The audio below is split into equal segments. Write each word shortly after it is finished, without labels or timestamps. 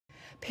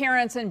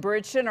Parents in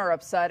Bridgeton are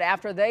upset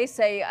after they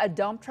say a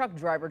dump truck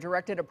driver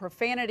directed a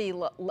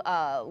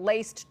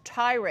profanity-laced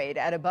tirade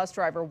at a bus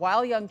driver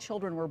while young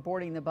children were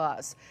boarding the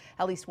bus.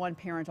 At least one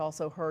parent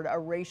also heard a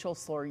racial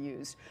slur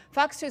used.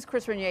 Fox 2's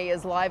Chris Renier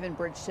is live in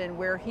Bridgeton,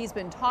 where he's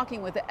been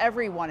talking with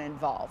everyone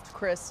involved.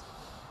 Chris.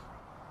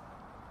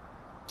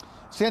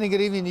 Sandy,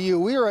 good evening to you.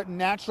 We are at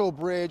Natural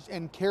Bridge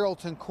and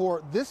Carrollton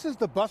Court. This is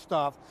the bus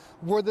stop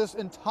where this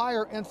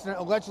entire incident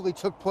allegedly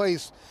took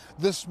place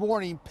this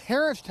morning.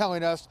 Parents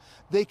telling us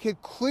they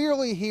could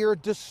clearly hear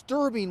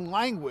disturbing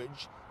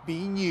language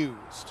being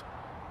used.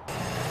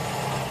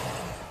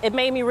 It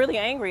made me really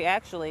angry,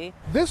 actually.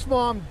 This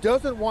mom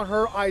doesn't want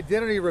her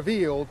identity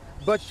revealed,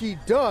 but she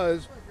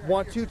does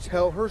want to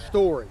tell her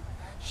story.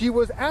 She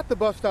was at the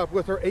bus stop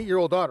with her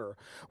 8-year-old daughter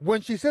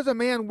when she says a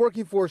man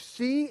working for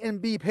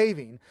C&B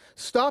Paving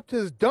stopped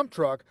his dump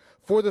truck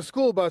for the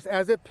school bus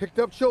as it picked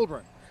up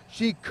children.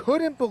 She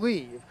couldn't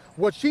believe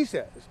what she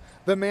says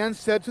the man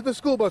said to the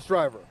school bus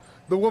driver.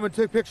 The woman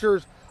took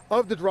pictures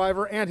of the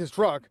driver and his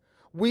truck.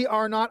 We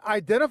are not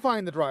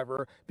identifying the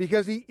driver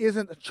because he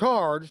isn't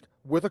charged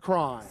with a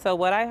crime. So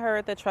what I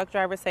heard the truck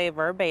driver say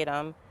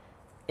verbatim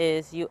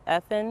is, "You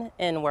effing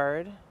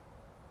N-word.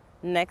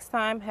 Next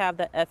time, have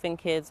the effing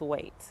kids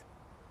wait."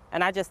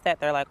 And I just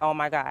sat there like, oh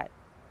my God,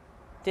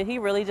 did he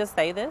really just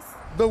say this?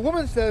 The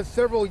woman says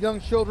several young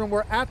children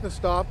were at the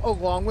stop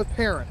along with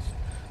parents.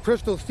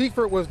 Crystal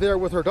Stiefert was there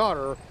with her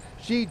daughter.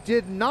 She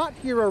did not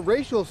hear a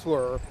racial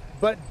slur,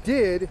 but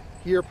did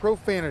hear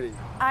profanity.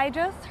 I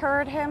just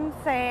heard him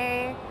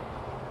say,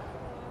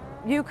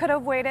 "You could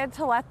have waited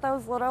to let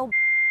those little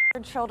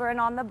children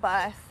on the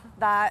bus.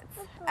 That's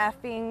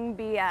effing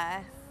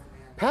BS."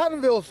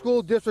 Pattonville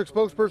School District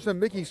spokesperson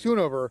Mickey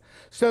Schoonover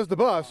says the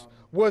bus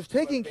was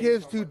taking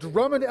kids to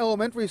Drummond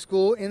Elementary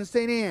School in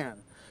St.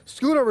 Anne.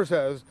 Schoonover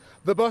says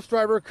the bus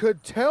driver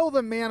could tell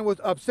the man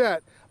was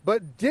upset,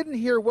 but didn't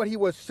hear what he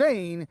was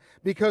saying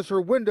because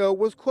her window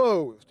was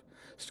closed.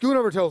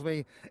 Schoonover tells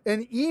me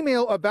an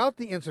email about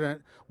the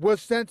incident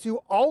was sent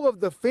to all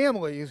of the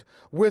families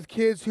with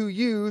kids who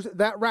use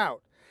that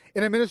route.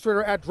 An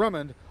administrator at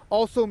Drummond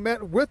also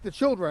met with the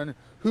children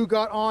who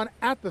got on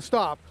at the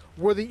stop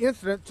where the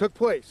incident took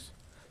place.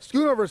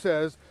 Schoonover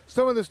says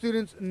some of the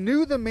students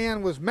knew the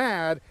man was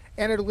mad,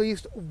 and at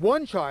least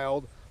one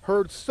child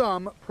heard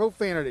some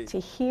profanity. To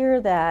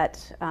hear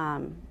that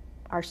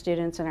our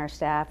students and our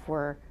staff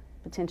were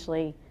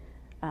potentially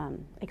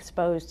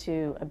exposed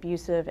to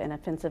abusive and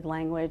offensive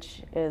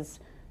language is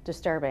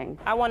disturbing.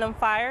 I want him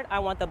fired. I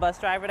want the bus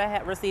driver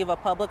to receive a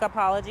public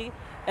apology,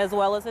 as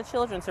well as the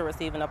children to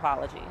receive an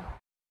apology.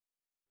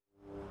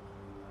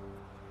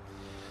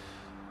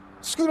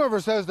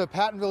 Schoonover says the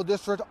Pattonville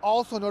District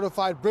also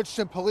notified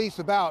Bridgeton Police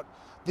about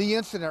the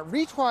incident.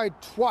 Retried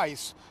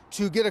twice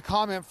to get a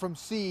comment from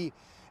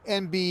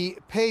C&B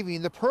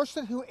Paving. The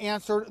person who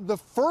answered the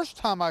first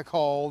time I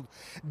called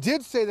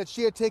did say that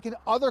she had taken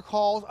other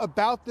calls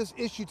about this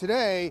issue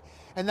today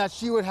and that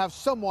she would have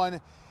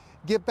someone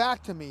get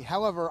back to me.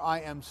 However, I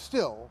am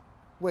still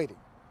waiting.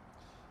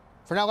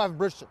 For now, live in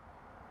Bridgeton,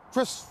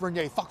 Chris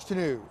Renier, Fox 2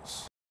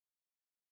 News.